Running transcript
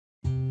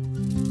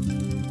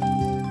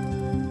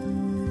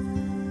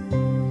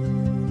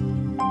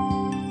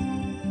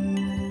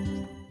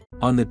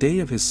On the day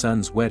of his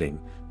son's wedding,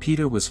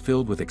 Peter was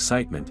filled with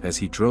excitement as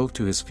he drove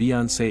to his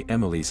fiancée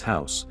Emily's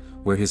house,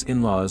 where his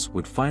in-laws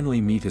would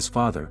finally meet his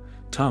father,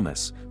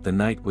 Thomas. The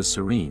night was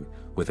serene,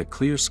 with a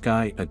clear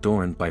sky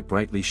adorned by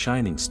brightly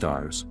shining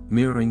stars,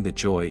 mirroring the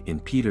joy in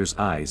Peter's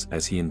eyes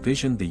as he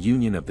envisioned the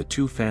union of the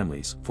two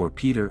families. For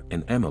Peter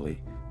and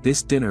Emily,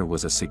 this dinner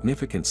was a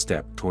significant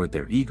step toward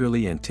their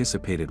eagerly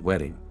anticipated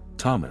wedding.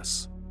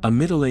 Thomas, a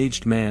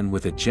middle-aged man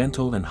with a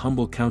gentle and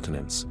humble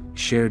countenance,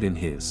 shared in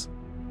his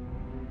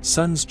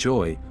son's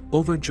joy.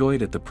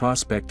 Overjoyed at the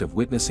prospect of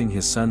witnessing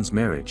his son's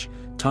marriage,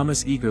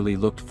 Thomas eagerly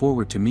looked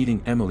forward to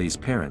meeting Emily's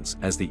parents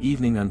as the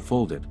evening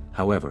unfolded.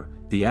 However,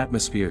 the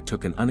atmosphere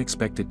took an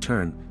unexpected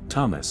turn.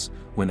 Thomas,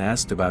 when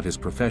asked about his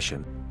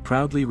profession,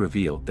 proudly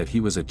revealed that he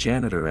was a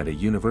janitor at a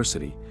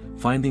university,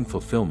 finding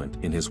fulfillment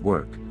in his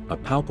work. A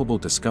palpable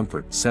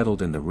discomfort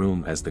settled in the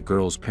room as the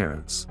girl's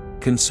parents,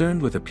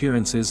 concerned with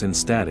appearances and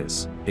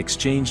status,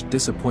 exchanged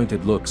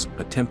disappointed looks,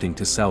 attempting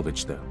to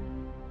salvage the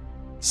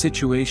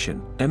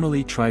situation.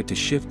 Emily tried to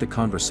shift the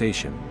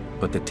conversation,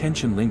 but the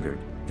tension lingered.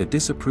 The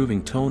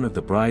disapproving tone of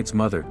the bride's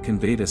mother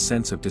conveyed a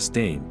sense of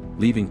disdain,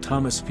 leaving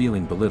Thomas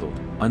feeling belittled.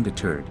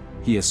 Undeterred,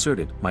 he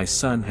asserted, "My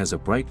son has a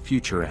bright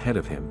future ahead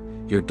of him.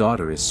 Your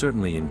daughter is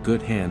certainly in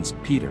good hands."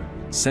 Peter,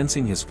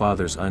 sensing his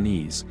father's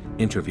unease,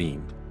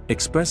 intervened,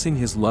 expressing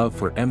his love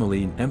for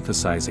Emily and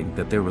emphasizing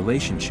that their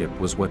relationship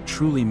was what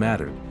truly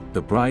mattered.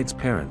 The bride's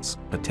parents,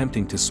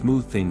 attempting to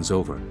smooth things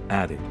over,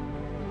 added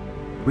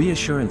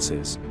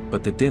reassurances,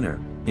 but the dinner,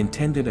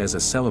 intended as a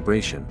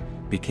celebration,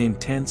 became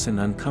tense and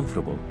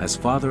uncomfortable as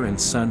father and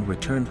son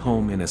returned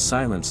home in a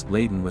silence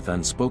laden with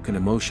unspoken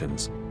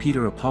emotions.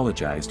 Peter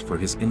apologized for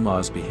his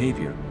in-laws'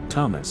 behavior.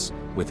 Thomas,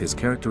 with his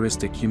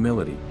characteristic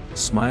humility,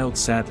 smiled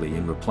sadly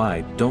and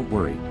replied, "Don't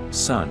worry,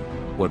 son,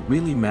 what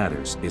really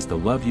matters is the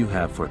love you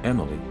have for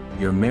Emily.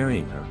 You're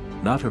marrying her,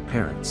 not her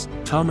parents."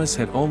 Thomas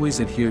had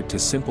always adhered to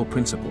simple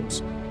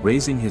principles,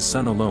 raising his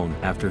son alone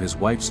after his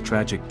wife's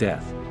tragic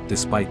death.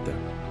 Despite the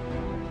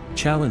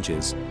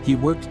challenges, he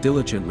worked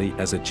diligently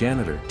as a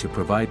janitor to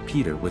provide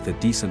Peter with a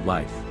decent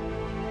life.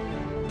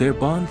 Their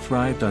bond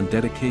thrived on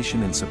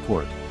dedication and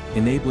support,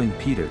 enabling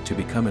Peter to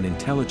become an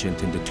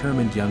intelligent and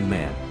determined young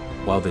man.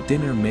 While the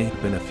dinner may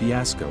have been a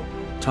fiasco,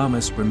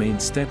 Thomas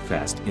remained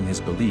steadfast in his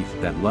belief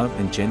that love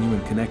and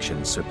genuine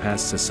connections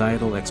surpass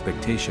societal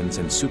expectations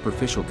and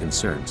superficial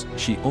concerns.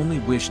 She only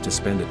wished to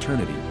spend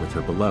eternity with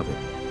her beloved,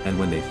 and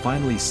when they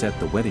finally set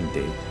the wedding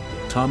date,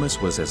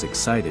 Thomas was as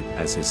excited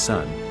as his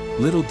son.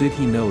 Little did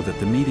he know that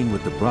the meeting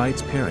with the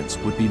bride's parents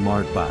would be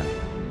marred by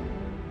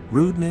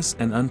rudeness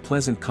and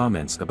unpleasant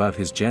comments about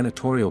his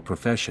janitorial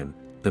profession.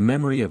 The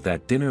memory of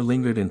that dinner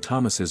lingered in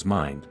Thomas's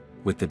mind,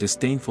 with the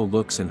disdainful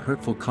looks and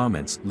hurtful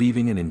comments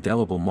leaving an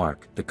indelible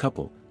mark. The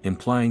couple,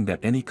 implying that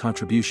any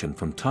contribution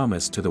from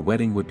Thomas to the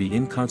wedding would be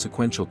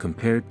inconsequential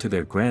compared to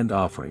their grand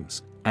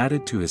offerings,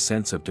 added to his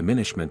sense of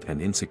diminishment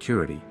and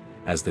insecurity.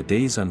 As the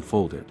days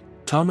unfolded,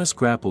 Thomas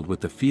grappled with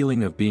the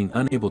feeling of being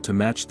unable to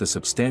match the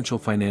substantial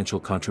financial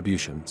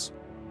contributions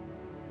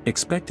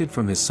expected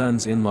from his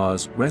son's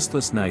in-laws.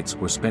 Restless nights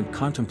were spent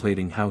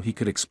contemplating how he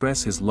could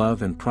express his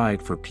love and pride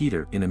for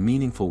Peter in a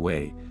meaningful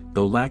way.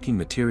 Though lacking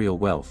material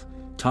wealth,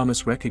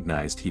 Thomas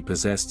recognized he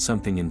possessed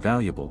something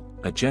invaluable,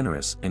 a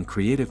generous and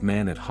creative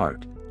man at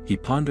heart. He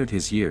pondered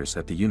his years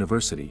at the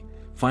university,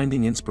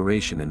 finding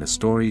inspiration in the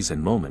stories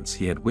and moments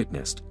he had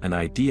witnessed. An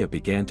idea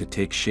began to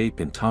take shape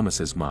in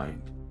Thomas's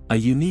mind. A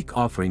unique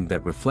offering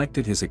that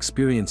reflected his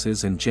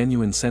experiences and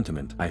genuine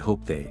sentiment. "I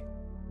hope they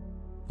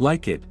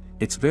like it.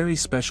 It's very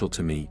special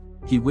to me,"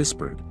 he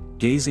whispered,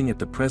 gazing at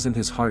the present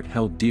his heart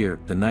held dear.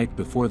 The night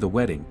before the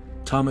wedding,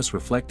 Thomas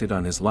reflected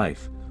on his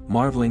life,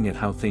 marveling at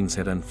how things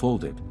had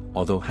unfolded.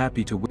 Although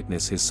happy to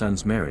witness his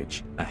son's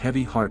marriage, a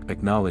heavy heart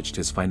acknowledged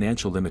his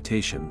financial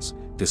limitations.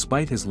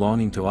 Despite his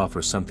longing to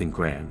offer something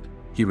grand,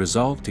 he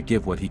resolved to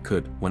give what he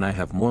could. "When I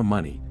have more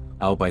money,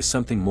 I'll buy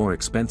something more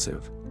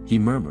expensive," he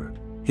murmured,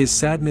 his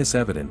sadness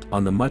evident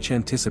on the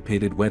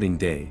much-anticipated wedding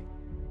day.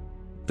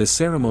 The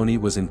ceremony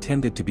was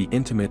intended to be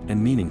intimate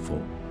and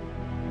meaningful,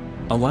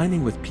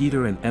 aligning with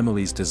Peter and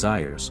Emily's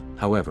desires.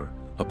 However,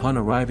 upon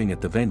arriving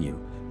at the venue,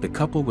 the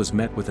couple was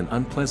met with an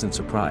unpleasant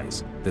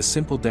surprise. The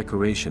simple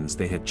decorations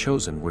they had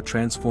chosen were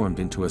transformed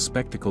into a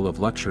spectacle of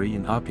luxury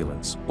and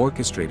opulence,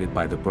 orchestrated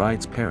by the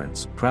bride's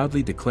parents.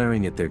 Proudly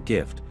declaring it their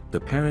gift, the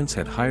parents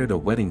had hired a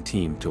wedding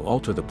team to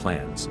alter the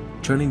plans,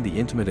 turning the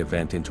intimate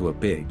event into a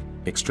big,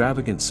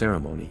 extravagant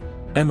ceremony.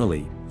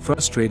 Emily,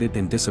 frustrated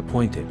and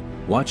disappointed,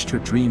 watched her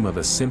dream of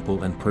a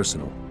simple and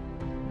personal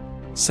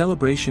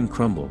celebration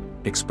crumble.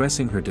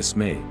 Expressing her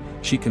dismay,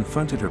 she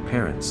confronted her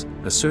parents,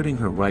 asserting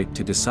her right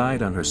to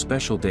decide on her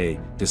special day.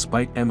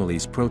 Despite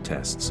Emily's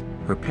protests,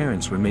 her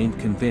parents remained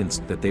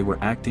convinced that they were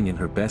acting in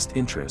her best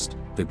interest.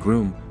 The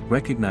groom,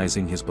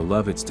 recognizing his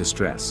beloved's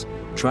distress,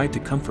 tried to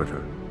comfort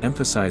her,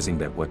 emphasizing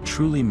that what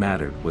truly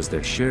mattered was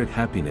their shared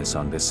happiness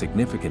on this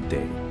significant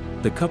day.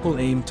 The couple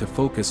aimed to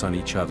focus on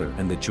each other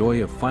and the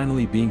joy of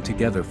finally being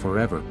together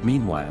forever.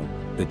 Meanwhile,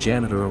 the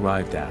janitor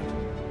arrived at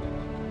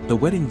the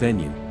wedding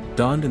venue,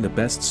 donned in the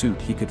best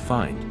suit he could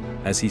find.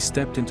 As he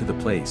stepped into the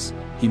place,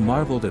 he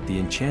marveled at the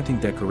enchanting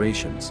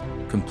decorations,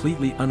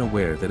 completely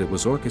unaware that it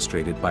was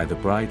orchestrated by the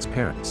bride's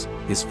parents.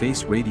 His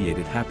face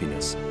radiated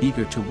happiness,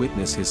 eager to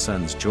witness his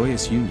son's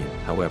joyous union.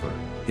 However,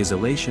 his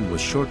elation was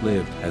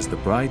short-lived as the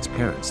bride's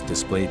parents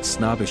displayed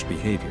snobbish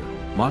behavior,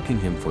 mocking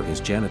him for his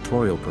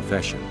janitorial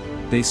profession.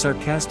 They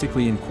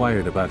sarcastically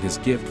inquired about his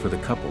gift for the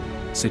couple,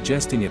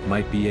 suggesting it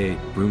might be a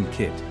broom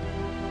kit,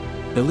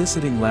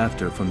 eliciting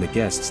laughter from the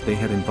guests they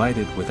had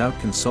invited without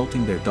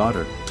consulting their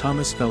daughter.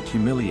 Thomas felt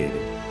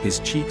humiliated, his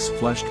cheeks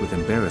flushed with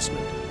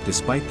embarrassment.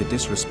 Despite the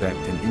disrespect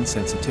and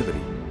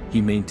insensitivity,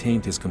 he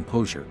maintained his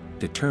composure,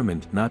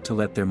 determined not to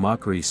let their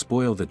mockery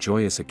spoil the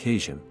joyous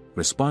occasion.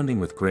 Responding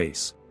with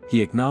grace,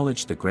 he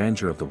acknowledged the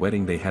grandeur of the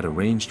wedding they had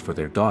arranged for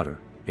their daughter,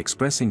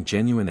 expressing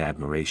genuine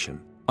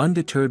admiration.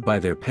 Undeterred by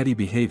their petty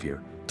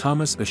behavior,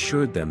 Thomas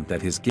assured them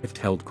that his gift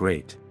held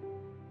great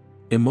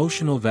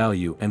emotional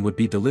value and would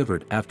be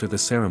delivered after the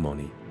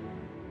ceremony.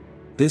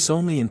 This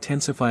only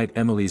intensified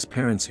Emily's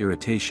parents'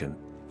 irritation,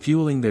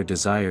 fueling their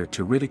desire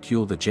to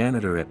ridicule the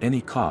janitor at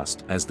any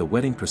cost. As the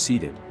wedding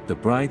proceeded, the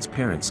bride's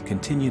parents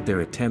continued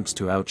their attempts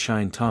to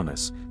outshine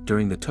Thomas.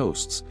 During the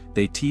toasts,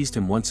 they teased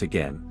him once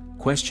again,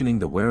 questioning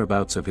the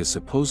whereabouts of his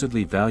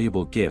supposedly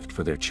valuable gift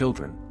for their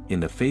children.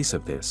 In the face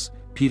of this,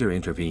 Peter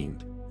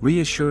intervened,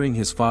 reassuring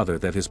his father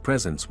that his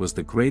presence was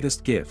the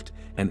greatest gift,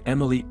 and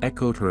Emily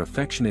echoed her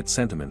affectionate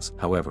sentiments.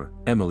 However,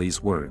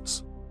 Emily's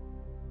words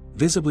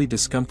visibly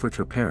discomfort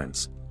her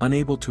parents,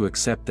 unable to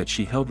accept that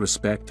she held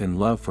respect and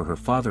love for her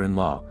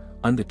father-in-law.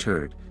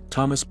 Undeterred,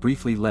 Thomas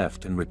briefly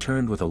left and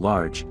returned with a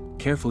large,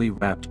 carefully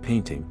wrapped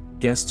painting.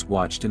 Guests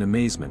watched in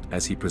amazement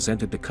as he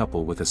presented the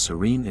couple with a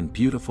serene and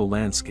beautiful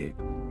landscape,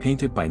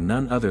 painted by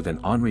none other than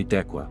Henri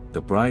Decoy.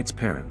 The bride's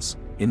parents,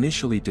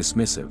 initially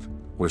dismissive,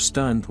 were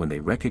stunned when they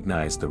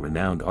recognized the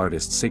renowned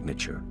artist's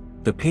signature.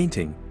 The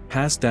painting,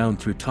 passed down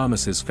through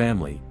Thomas's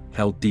family,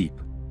 held deep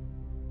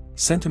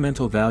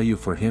sentimental value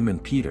for him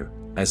and Peter,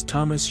 as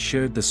Thomas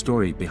shared the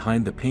story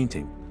behind the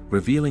painting,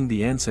 revealing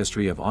the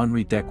ancestry of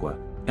Henri Decoy.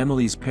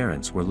 Emily's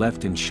parents were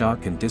left in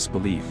shock and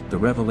disbelief. The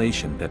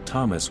revelation that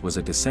Thomas was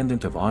a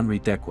descendant of Henri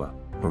Decoy,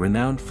 a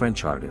renowned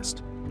French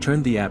artist,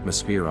 turned the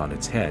atmosphere on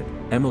its head.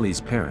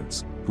 Emily's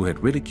parents, who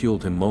had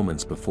ridiculed him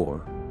moments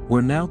before,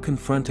 were now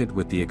confronted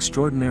with the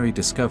extraordinary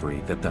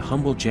discovery that the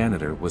humble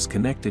janitor was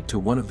connected to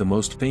one of the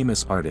most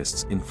famous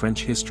artists in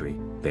French history.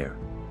 Their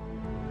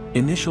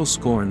initial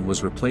scorn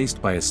was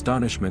replaced by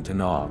astonishment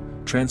and awe,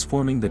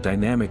 transforming the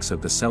dynamics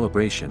of the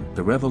celebration.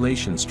 The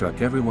revelation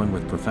struck everyone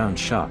with profound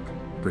shock,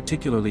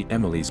 particularly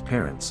Emily's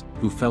parents,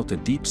 who felt a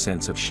deep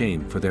sense of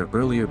shame for their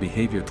earlier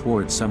behavior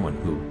towards someone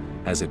who,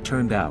 as it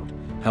turned out,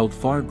 held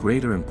far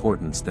greater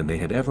importance than they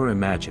had ever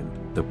imagined.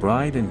 The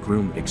bride and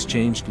groom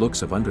exchanged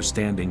looks of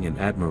understanding and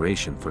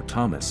admiration for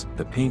Thomas.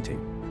 The painting,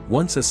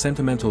 once a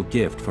sentimental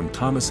gift from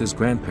Thomas's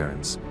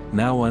grandparents,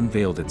 now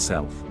unveiled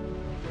itself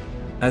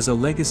as a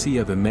legacy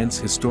of immense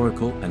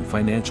historical and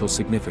financial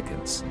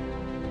significance.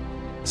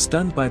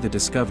 Stunned by the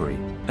discovery,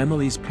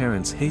 Emily's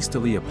parents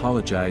hastily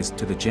apologized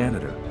to the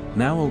janitor,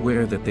 now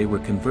aware that they were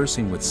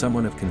conversing with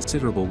someone of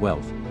considerable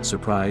wealth.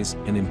 Surprise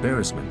and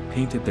embarrassment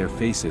painted their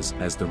faces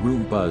as the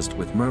room buzzed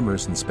with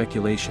murmurs and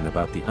speculation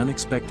about the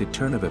unexpected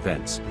turn of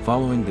events.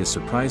 Following this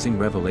surprising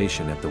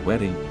revelation at the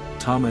wedding,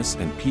 Thomas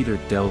and Peter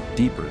delved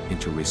deeper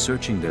into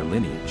researching their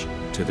lineage.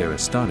 To their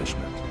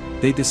astonishment,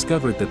 they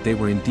discovered that they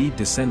were indeed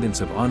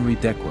descendants of Henri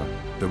Decoy,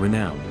 the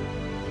renowned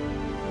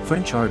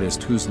French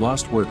artist whose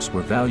lost works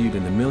were valued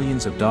in the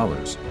millions of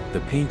dollars. The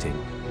painting,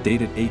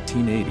 dated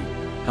 1880,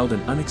 held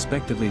an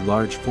unexpectedly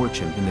large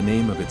fortune in the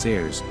name of its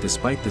heirs.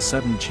 Despite the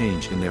sudden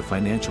change in their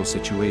financial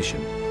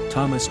situation,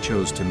 Thomas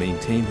chose to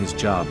maintain his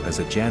job as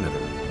a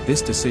janitor.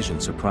 This decision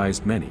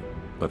surprised many,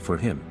 but for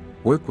him,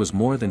 work was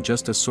more than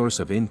just a source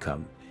of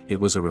income. It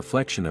was a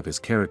reflection of his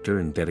character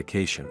and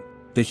dedication.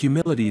 The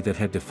humility that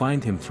had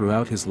defined him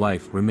throughout his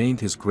life remained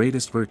his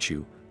greatest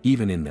virtue,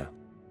 even in the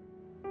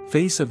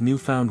face of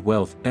newfound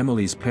wealth.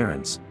 Emily's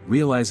parents,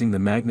 realizing the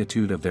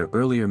magnitude of their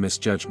earlier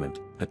misjudgment,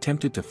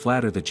 attempted to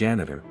flatter the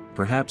janitor,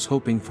 perhaps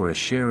hoping for a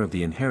share of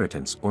the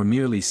inheritance or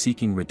merely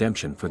seeking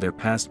redemption for their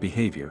past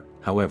behavior.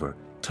 However,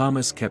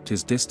 Thomas kept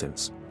his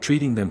distance,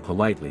 treating them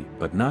politely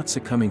but not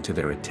succumbing to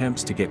their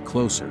attempts to get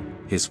closer.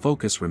 His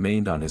focus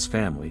remained on his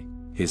family,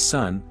 his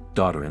son,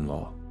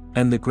 daughter-in-law,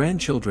 and the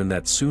grandchildren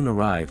that soon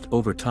arrived.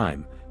 Over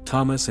time,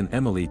 Thomas and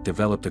Emily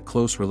developed a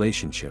close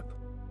relationship,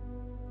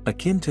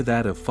 akin to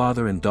that of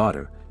father and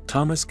daughter.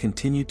 Thomas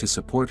continued to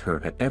support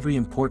her at every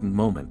important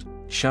moment,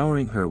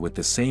 showering her with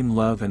the same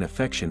love and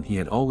affection he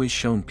had always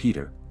shown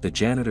Peter. The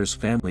janitor's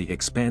family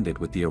expanded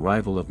with the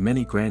arrival of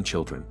many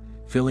grandchildren,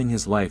 filling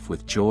his life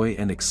with joy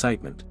and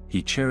excitement.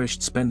 He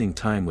cherished spending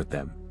time with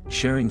them,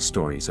 sharing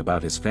stories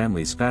about his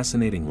family's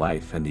fascinating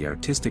life and the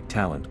artistic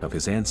talent of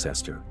his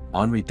ancestor,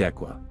 Henri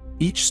Decoy.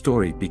 Each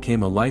story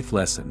became a life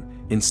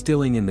lesson,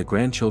 instilling in the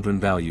grandchildren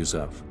values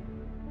of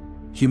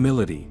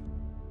humility,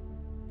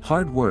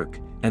 hard work,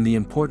 and the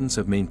importance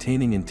of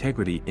maintaining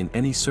integrity in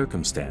any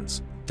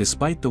circumstance.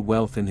 Despite the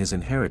wealth in his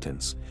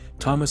inheritance,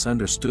 Thomas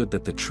understood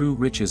that the true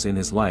riches in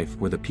his life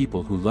were the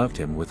people who loved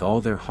him with all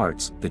their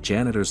hearts. The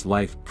janitor's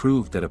life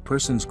proved that a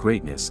person's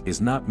greatness is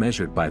not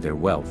measured by their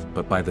wealth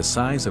but by the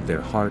size of their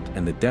heart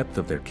and the depth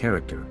of their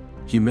character.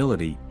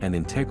 Humility and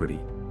integrity,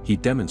 he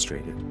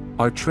demonstrated,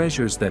 are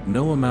treasures that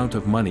no amount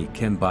of money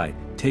can buy.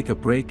 Take a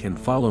break and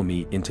follow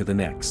me into the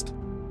next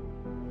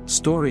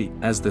story.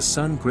 As the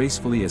sun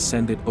gracefully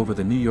ascended over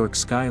the New York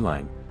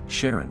skyline,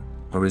 Sharon,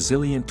 a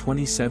resilient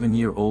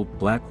 27-year-old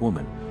black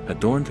woman,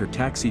 adorned her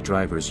taxi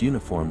driver's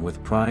uniform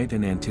with pride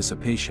and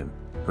anticipation.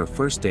 Her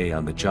first day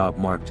on the job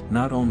marked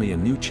not only a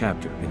new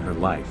chapter in her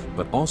life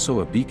but also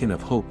a beacon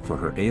of hope for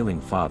her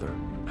ailing father,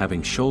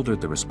 having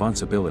shouldered the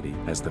responsibility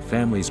as the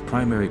family's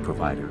primary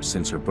provider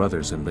since her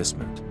brother's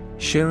enlistment.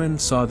 Sharon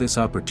saw this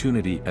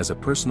opportunity as a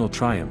personal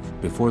triumph.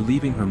 Before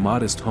leaving her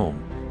modest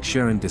home,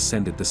 Sharon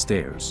descended the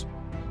stairs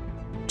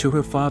to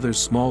her father's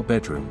small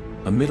bedroom,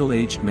 a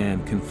middle-aged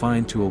man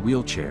confined to a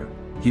wheelchair.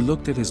 He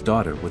looked at his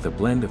daughter with a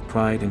blend of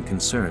pride and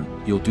concern.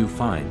 "You'll do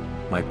fine,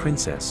 my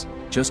princess,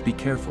 just be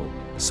careful,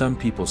 some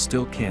people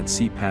still can't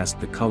see past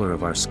the color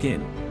of our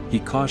skin," he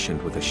cautioned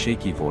with a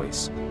shaky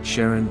voice.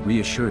 Sharon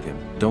reassured him,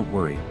 "Don't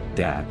worry,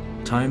 Dad,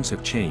 times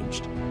have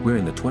changed, we're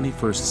in the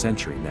 21st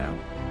century now,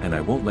 and I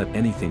won't let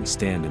anything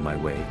stand in my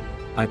way.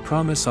 I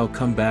promise I'll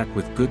come back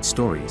with good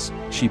stories."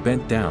 She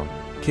bent down,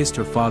 kissed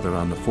her father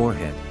on the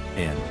forehead,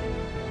 and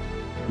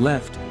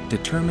left,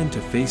 determined to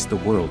face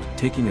the world.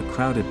 Taking a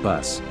crowded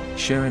bus,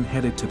 Sharon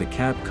headed to the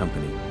cab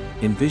company,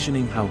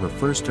 envisioning how her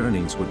first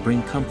earnings would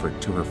bring comfort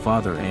to her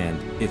father and,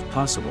 if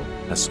possible,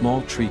 a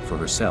small treat for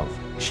herself.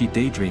 She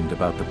daydreamed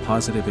about the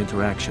positive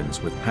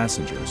interactions with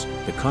passengers,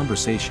 the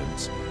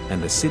conversations,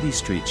 and the city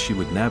streets she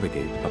would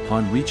navigate.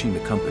 Upon reaching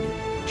the company,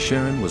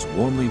 Sharon was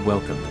warmly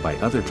welcomed by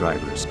other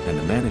drivers and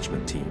the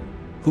management team,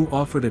 who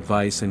offered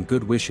advice and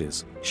good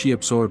wishes. She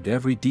absorbed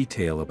every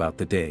detail about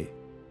the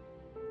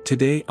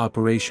day-to-day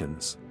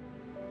operations.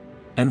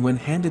 And when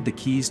handed the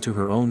keys to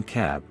her own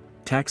cab,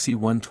 Taxi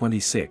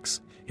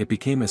 126, it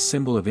became a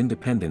symbol of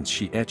independence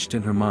she etched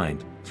in her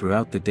mind.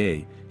 Throughout the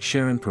day,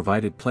 Sharon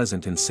provided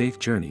pleasant and safe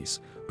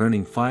journeys,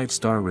 earning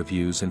 5-star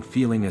reviews and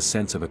feeling a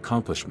sense of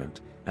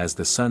accomplishment. As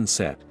the sun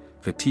set,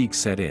 fatigue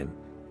set in,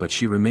 but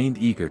she remained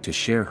eager to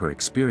share her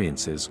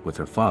experiences with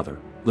her father.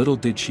 Little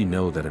did she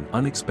know that an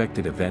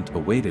unexpected event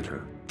awaited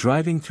her.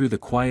 Driving through the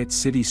quiet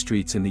city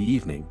streets in the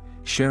evening,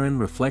 Sharon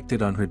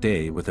reflected on her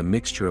day with a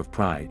mixture of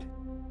pride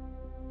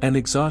and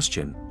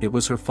exhaustion. It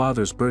was her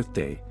father's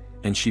birthday,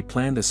 and she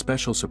planned a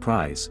special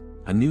surprise,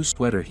 a new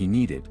sweater he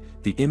needed.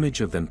 The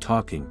image of them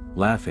talking,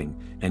 laughing,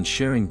 and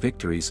sharing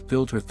victories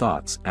filled her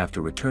thoughts.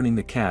 After returning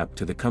the cab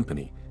to the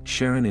company,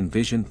 Sharon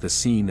envisioned the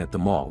scene at the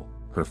mall,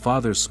 her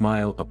father's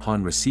smile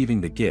upon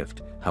receiving the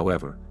gift.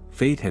 However,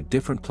 fate had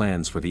different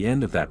plans for the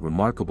end of that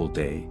remarkable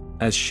day.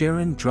 As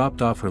Sharon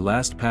dropped off her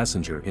last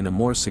passenger in a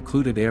more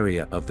secluded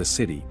area of the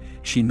city,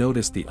 she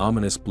noticed the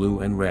ominous blue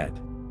and red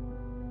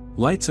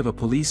lights of a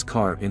police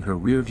car in her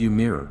rearview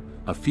mirror.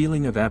 A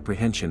feeling of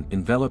apprehension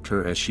enveloped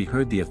her as she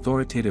heard the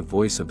authoritative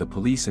voice of the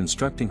police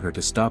instructing her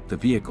to stop the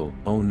vehicle.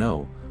 "Oh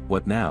no,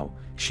 what now?"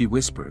 she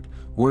whispered,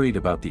 worried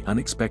about the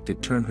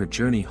unexpected turn her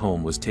journey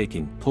home was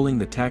taking. Pulling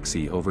the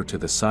taxi over to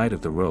the side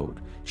of the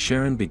road,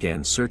 Sharon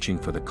began searching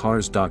for the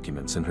car's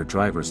documents and her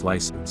driver's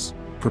license.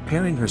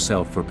 Preparing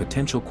herself for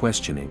potential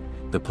questioning,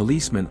 the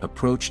policeman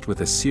approached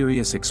with a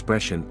serious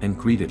expression and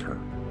greeted her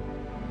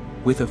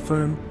with a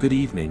firm, "Good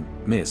evening,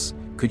 miss,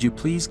 could you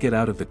please get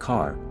out of the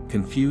car?"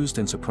 Confused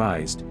and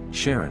surprised,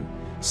 Sharon,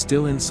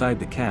 still inside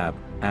the cab,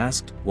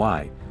 asked,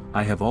 "Why,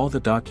 I have all the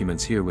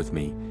documents here with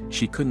me."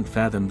 She couldn't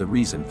fathom the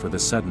reason for the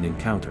sudden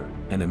encounter,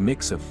 and a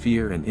mix of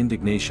fear and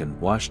indignation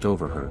washed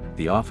over her.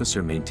 The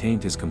officer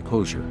maintained his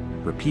composure,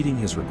 repeating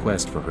his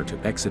request for her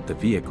to exit the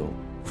vehicle.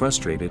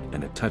 Frustrated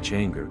and a touch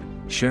angered,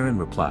 Sharon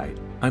replied,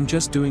 "I'm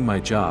just doing my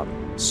job,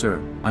 sir.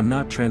 I'm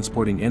not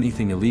transporting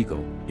anything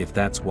illegal, if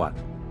that's what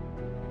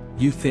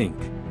you think."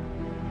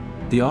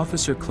 The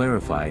officer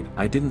clarified,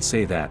 "I didn't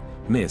say that,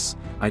 miss,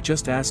 I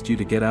just asked you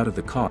to get out of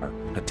the car."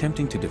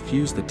 Attempting to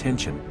diffuse the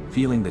tension,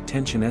 feeling the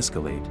tension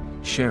escalate,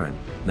 Sharon,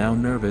 now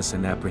nervous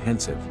and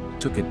apprehensive,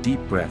 took a deep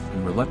breath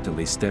and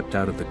reluctantly stepped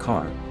out of the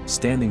car.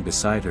 Standing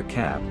beside her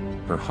cab,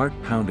 her heart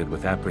pounded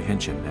with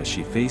apprehension as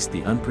she faced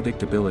the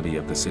unpredictability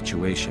of the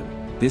situation.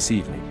 This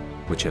evening,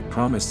 which had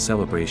promised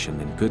celebration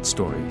and good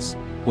stories,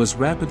 was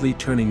rapidly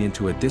turning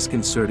into a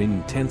disconcerting,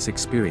 intense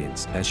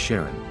experience. As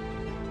Sharon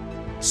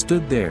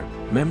stood there,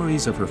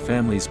 memories of her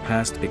family's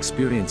past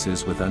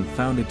experiences with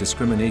unfounded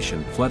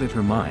discrimination flooded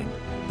her mind.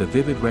 The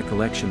vivid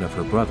recollection of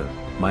her brother,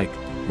 Mike,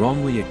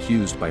 wrongly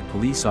accused by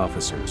police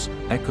officers,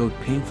 echoed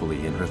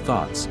painfully in her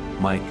thoughts.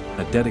 Mike,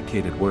 a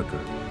dedicated worker,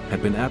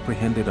 had been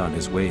apprehended on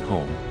his way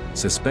home,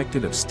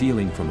 suspected of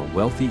stealing from a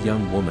wealthy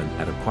young woman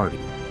at a party.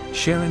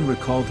 Sharon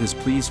recalled his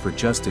pleas for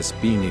justice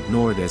being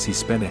ignored as he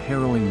spent a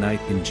harrowing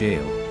night in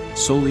jail,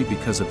 solely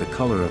because of the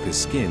color of his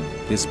skin.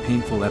 This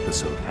painful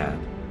episode had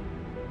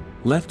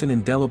left an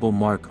indelible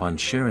mark on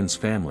Sharon's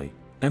family,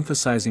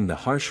 emphasizing the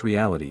harsh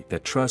reality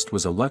that trust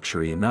was a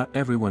luxury not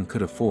everyone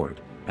could afford.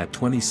 At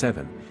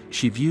 27,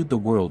 she viewed the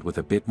world with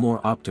a bit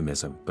more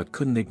optimism but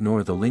couldn't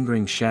ignore the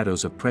lingering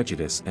shadows of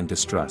prejudice and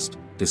distrust.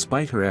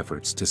 Despite her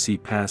efforts to see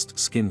past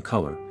skin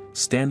color,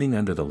 standing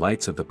under the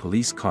lights of the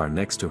police car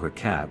next to her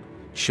cab,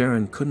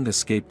 Sharon couldn't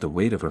escape the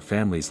weight of her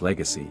family's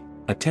legacy.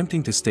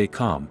 Attempting to stay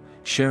calm,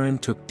 Sharon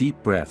took deep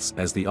breaths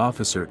as the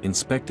officer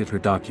inspected her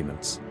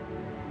documents.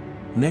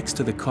 Next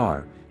to the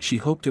car, she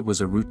hoped it was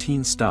a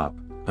routine stop,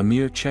 a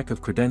mere check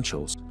of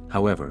credentials.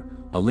 However,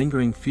 a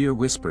lingering fear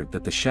whispered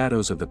that the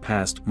shadows of the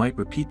past might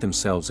repeat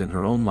themselves in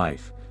her own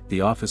life. The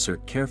officer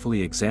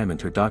carefully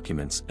examined her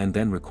documents and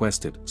then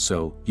requested,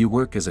 "So, you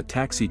work as a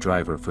taxi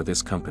driver for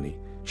this company?"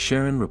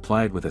 Sharon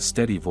replied with a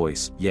steady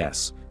voice,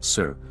 "Yes,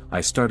 sir,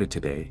 I started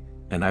today,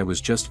 and I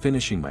was just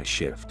finishing my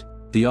shift."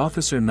 The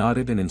officer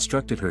nodded and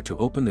instructed her to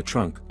open the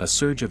trunk. A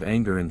surge of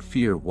anger and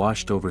fear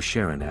washed over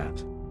Sharon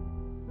at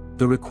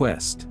the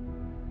request.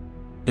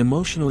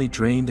 Emotionally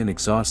drained and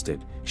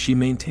exhausted, she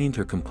maintained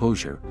her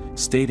composure,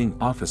 stating,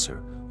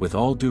 "Officer, with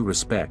all due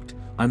respect,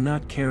 I'm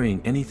not carrying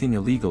anything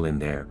illegal in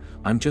there,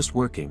 I'm just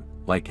working.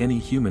 Like any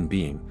human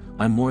being,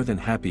 I'm more than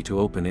happy to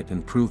open it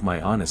and prove my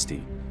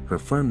honesty." Her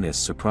firmness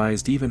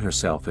surprised even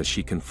herself as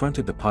she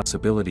confronted the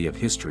possibility of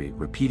history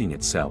repeating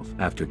itself.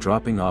 After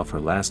dropping off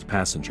her last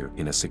passenger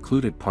in a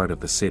secluded part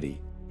of the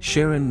city,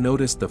 Sharon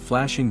noticed the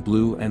flashing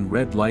blue and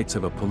red lights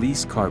of a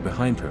police car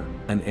behind her.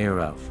 An air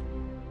of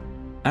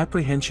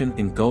apprehension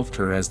engulfed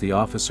her as the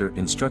officer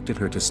instructed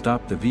her to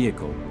stop the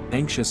vehicle.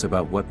 Anxious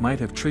about what might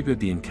have triggered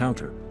the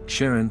encounter,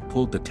 Sharon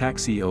pulled the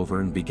taxi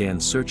over and began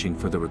searching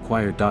for the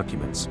required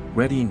documents.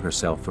 Readying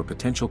herself for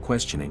potential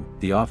questioning,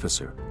 the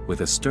officer,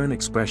 with a stern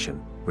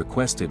expression,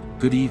 requested,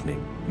 "Good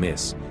evening,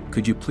 miss,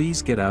 could you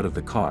please get out of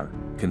the car?"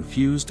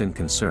 Confused and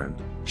concerned,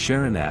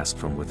 Sharon asked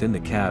from within the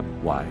cab,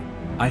 "Why?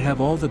 I have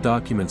all the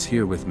documents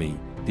here with me."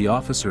 The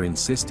officer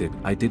insisted,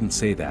 "I didn't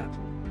say that.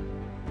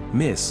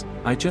 Miss,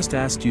 I just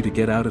asked you to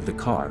get out of the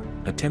car."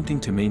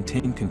 Attempting to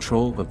maintain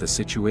control of the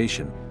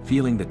situation,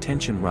 feeling the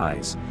tension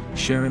rise,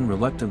 Sharon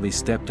reluctantly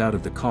stepped out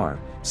of the car,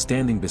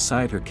 standing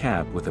beside her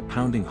cab with a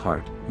pounding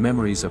heart.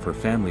 Memories of her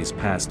family's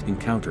past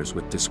encounters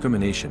with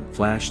discrimination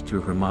flashed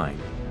through her mind,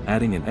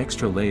 adding an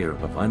extra layer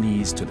of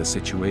unease to the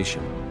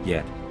situation.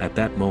 Yet, at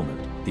that moment,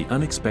 the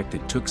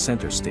unexpected took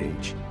center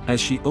stage.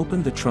 As she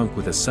opened the trunk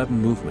with a sudden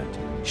movement,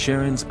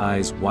 Sharon's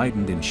eyes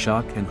widened in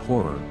shock and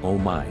horror. "Oh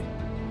my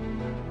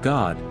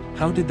God,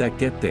 how did that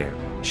get there?"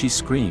 she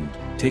screamed,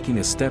 taking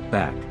a step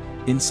back.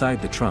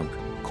 Inside the trunk,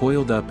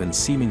 coiled up and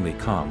seemingly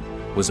calm,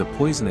 was a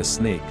poisonous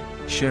snake.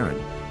 Sharon,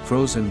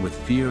 frozen with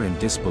fear and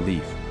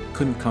disbelief,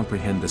 couldn't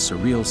comprehend the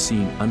surreal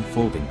scene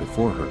unfolding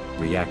before her.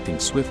 Reacting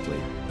swiftly,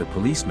 the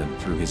policeman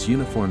threw his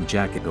uniform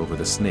jacket over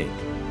the snake,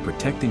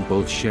 protecting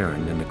both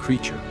Sharon and the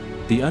creature.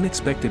 The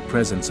unexpected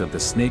presence of the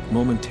snake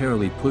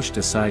momentarily pushed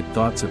aside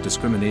thoughts of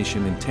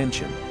discrimination and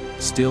tension.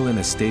 Still in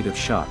a state of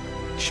shock,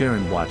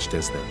 Sharon watched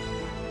as the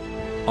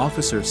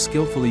officer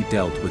skillfully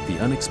dealt with the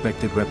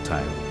unexpected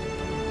reptile.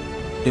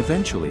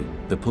 Eventually,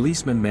 the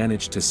policeman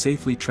managed to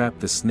safely trap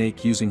the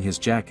snake using his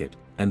jacket,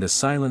 and the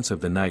silence of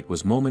the night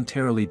was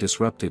momentarily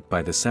disrupted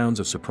by the sounds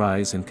of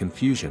surprise and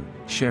confusion.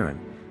 Sharon,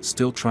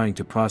 still trying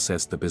to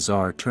process the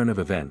bizarre turn of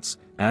events,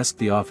 asked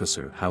the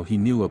officer how he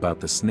knew about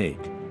the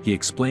snake. He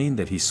explained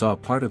that he saw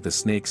part of the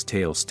snake's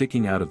tail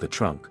sticking out of the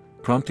trunk,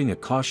 prompting a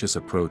cautious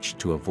approach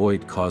to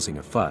avoid causing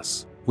a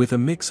fuss. With a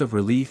mix of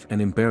relief and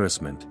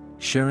embarrassment,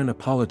 Sharon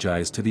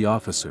apologized to the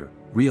officer,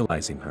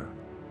 realizing her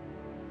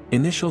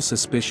initial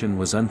suspicion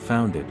was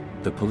unfounded.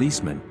 The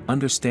policeman,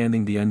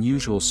 understanding the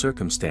unusual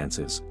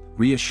circumstances,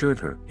 reassured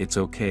her, "It's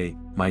okay,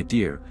 my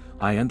dear,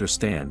 I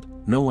understand,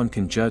 no one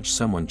can judge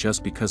someone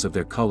just because of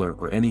their color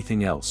or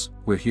anything else.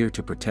 We're here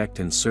to protect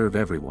and serve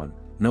everyone,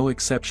 no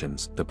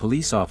exceptions." The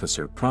police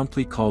officer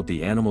promptly called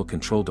the animal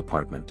control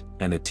department,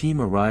 and a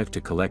team arrived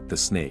to collect the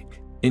snake,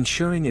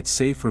 ensuring its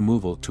safe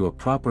removal to a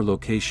proper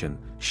location.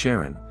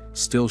 Sharon,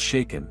 still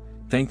shaken,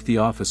 thanked the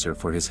officer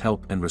for his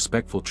help and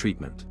respectful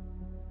treatment.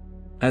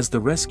 As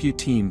the rescue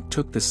team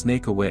took the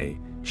snake away,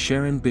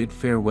 Sharon bid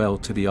farewell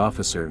to the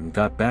officer and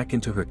got back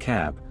into her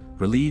cab,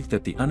 relieved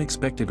that the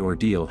unexpected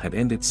ordeal had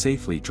ended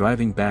safely.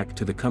 Driving back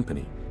to the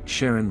company,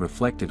 Sharon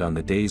reflected on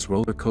the day's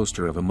roller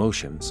coaster of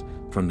emotions,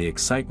 from the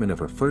excitement of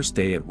her first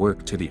day at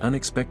work to the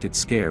unexpected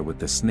scare with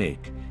the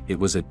snake. It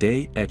was a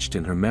day etched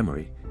in her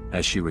memory.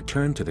 As she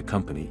returned to the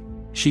company,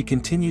 she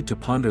continued to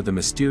ponder the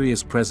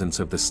mysterious presence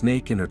of the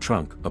snake in her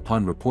trunk.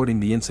 Upon reporting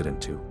the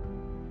incident to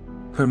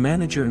her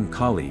manager and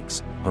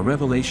colleagues, a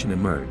revelation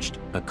emerged.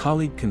 A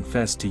colleague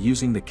confessed to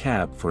using the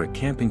cab for a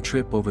camping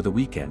trip over the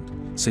weekend,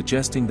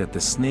 suggesting that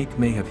the snake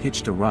may have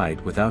hitched a ride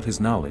without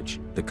his knowledge.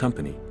 The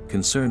company,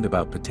 concerned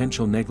about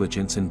potential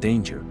negligence and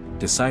danger,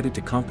 decided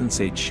to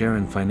compensate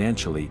Sharon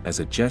financially as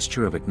a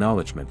gesture of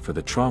acknowledgement for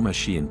the trauma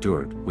she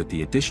endured. With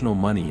the additional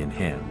money in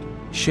hand,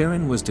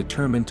 Sharon was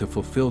determined to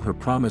fulfill her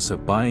promise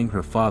of buying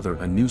her father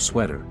a new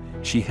sweater.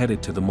 She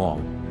headed to the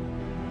mall,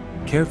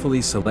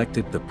 carefully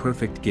selected the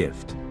perfect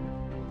gift,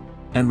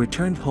 and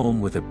returned home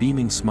with a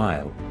beaming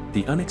smile.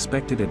 The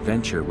unexpected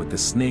adventure with the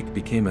snake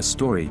became a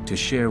story to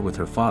share with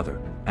her father,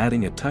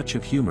 adding a touch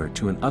of humor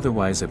to an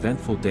otherwise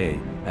eventful day.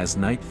 As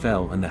night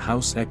fell and the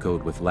house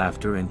echoed with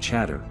laughter and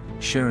chatter,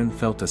 Sharon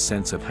felt a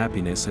sense of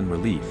happiness and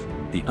relief.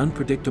 The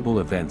unpredictable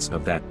events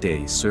of that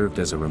day served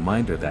as a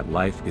reminder that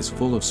life is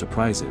full of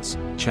surprises,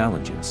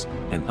 challenges,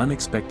 and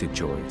unexpected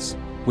joys.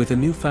 With a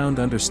newfound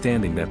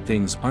understanding that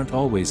things aren't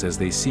always as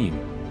they seem,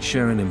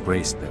 Sharon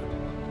embraced the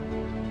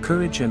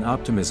courage and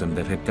optimism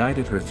that had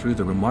guided her through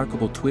the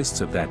remarkable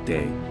twists of that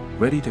day.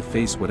 Ready to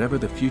face whatever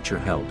the future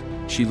held,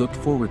 she looked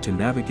forward to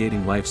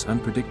navigating life's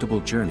unpredictable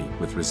journey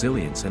with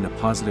resilience and a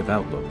positive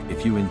outlook.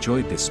 If you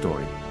enjoyed this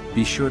story,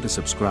 be sure to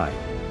subscribe,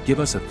 give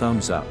us a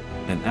thumbs up,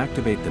 and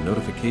activate the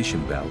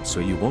notification bell so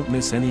you won't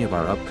miss any of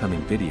our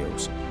upcoming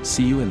videos.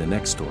 See you in the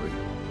next story.